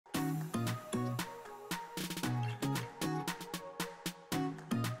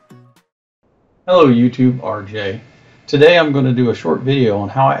Hello YouTube, RJ. Today I'm going to do a short video on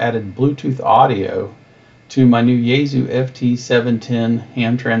how I added Bluetooth audio to my new Yaesu FT-710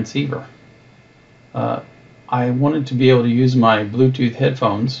 ham transceiver. Uh, I wanted to be able to use my Bluetooth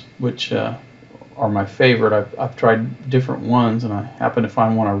headphones, which are my favorite. I've tried different ones and I happen to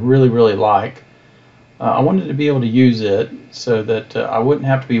find one I really like. I wanted to be able to use it so that I wouldn't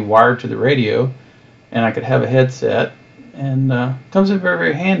have to be wired to the radio and I could have a headset. And comes in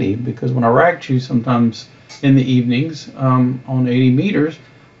very handy because when I rag chew sometimes in the evenings on 80 meters,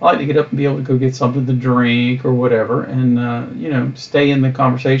 I like to get up and be able to go get something to drink or whatever, and stay in the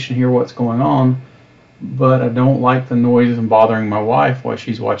conversation, hear what's going on. But I don't like the noise and bothering my wife while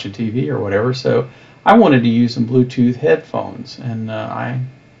she's watching TV or whatever. So I wanted to use some Bluetooth headphones, and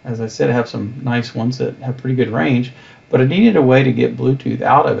as I said, I have some nice ones that have pretty good range. But I needed a way to get Bluetooth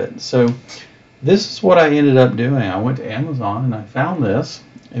out of it, so this is what I ended up doing. I went to Amazon and I found this.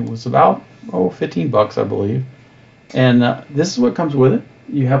 It was about 15 bucks, I believe. And this is what comes with it.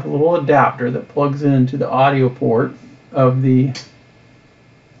 You have a little adapter that plugs into the audio port of the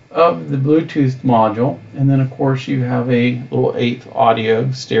Bluetooth module, and then of course you have a little 8th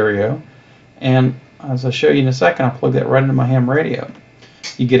audio stereo. And as I'll show you in a second, I plug that right into my ham radio.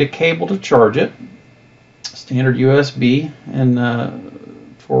 You get a cable to charge it, standard USB, and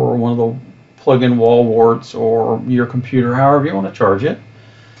for one of the plug-in wall warts or your computer, however you want to charge it.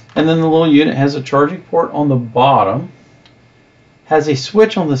 And then the little unit has a charging port on the bottom, has a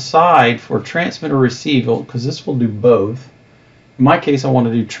switch on the side for transmit or receive, because this will do both. In my case, I want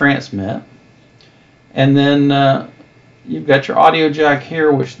to do transmit. And then you've got your audio jack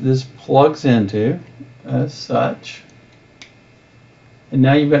here, which this plugs into as such. And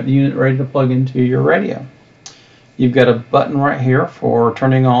now you've got the unit ready to plug into your radio. You've got a button right here for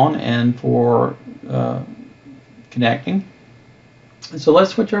turning on and for connecting. And so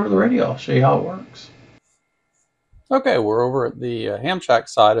let's switch over to the radio. I'll show you how it works. Okay, we're over at the ham shack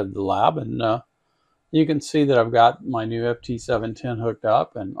side of the lab, and you can see that I've got my new FT-710 hooked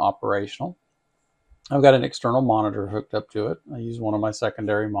up and operational. I've got an external monitor hooked up to it. I use one of my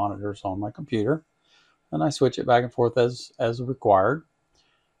secondary monitors on my computer, and I switch it back and forth as required.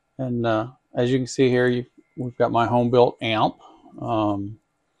 And as you can see here, we've got my home built amp.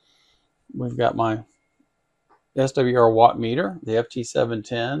 We've got my SWR watt meter, the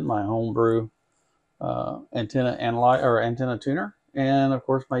FT-710, my homebrew antenna tuner, and of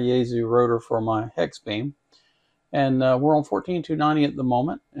course my Yaesu rotor for my hex beam. And we're on 14.290 at the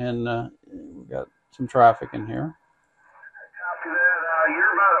moment, and we've got some traffic in here. Copy that.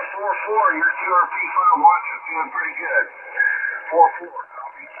 You're about a 4.4. Your QRP file watch is doing pretty good. 4.4.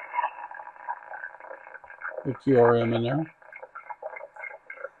 The QRM in there. They're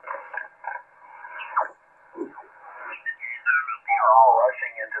all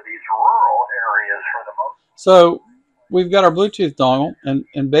rushing into these rural areas for the most. So we've got our Bluetooth dongle,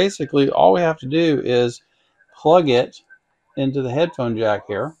 and basically all we have to do is plug it into the headphone jack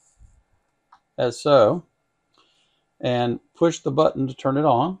here, as so, and push the button to turn it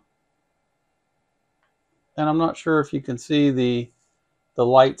on. And I'm not sure if you can see the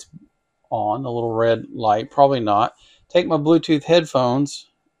lights on, the little red light, probably not. Take my Bluetooth headphones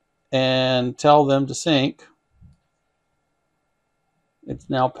and tell them to sync. It's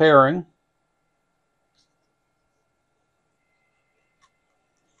now pairing.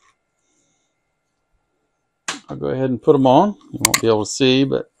 I'll go ahead and put them on. You won't be able to see,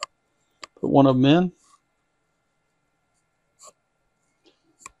 but put one of them in.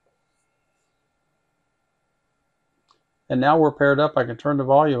 And now we're paired up. I can turn the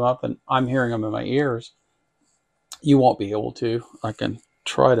volume up, and I'm hearing them in my ears. You won't be able to. I can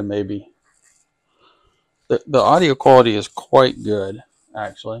try to maybe. The audio quality is quite good,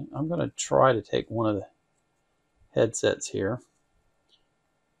 actually. I'm going to try to take one of the headsets here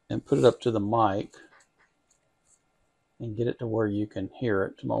and put it up to the mic and get it to where you can hear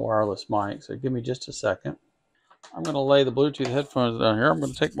it, to my wireless mic. So give me just a second. I'm going to lay the Bluetooth headphones down here. I'm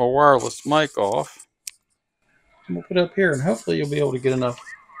going to take my wireless mic off. And we'll put it up here, and hopefully you'll be able to get enough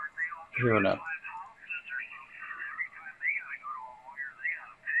to hear enough.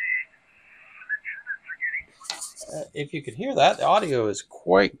 If you can hear that, the audio is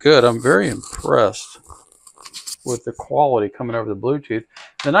quite good. I'm very impressed with the quality coming over the Bluetooth.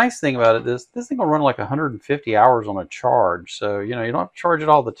 The nice thing about it is this thing will run like 150 hours on a charge. So, you don't have to charge it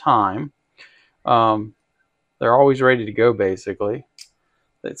all the time. They're always ready to go, basically.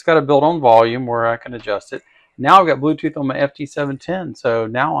 It's got a built-in volume where I can adjust it. Now I've got Bluetooth on my FT-710, so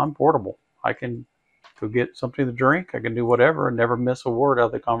now I'm portable. I can go get something to drink. I can do whatever and never miss a word out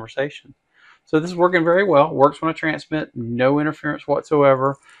of the conversation. So this is working very well. Works when I transmit, no interference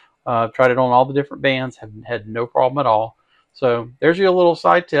whatsoever. I've tried it on all the different bands, have had no problem at all. So there's your little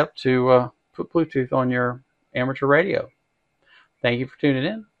side tip to put Bluetooth on your amateur radio. Thank you for tuning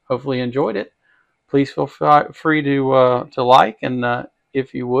in. Hopefully you enjoyed it. Please feel free to like, and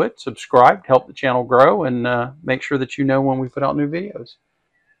if you would, subscribe to help the channel grow, and make sure that you know when we put out new videos.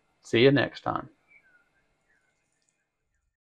 See you next time.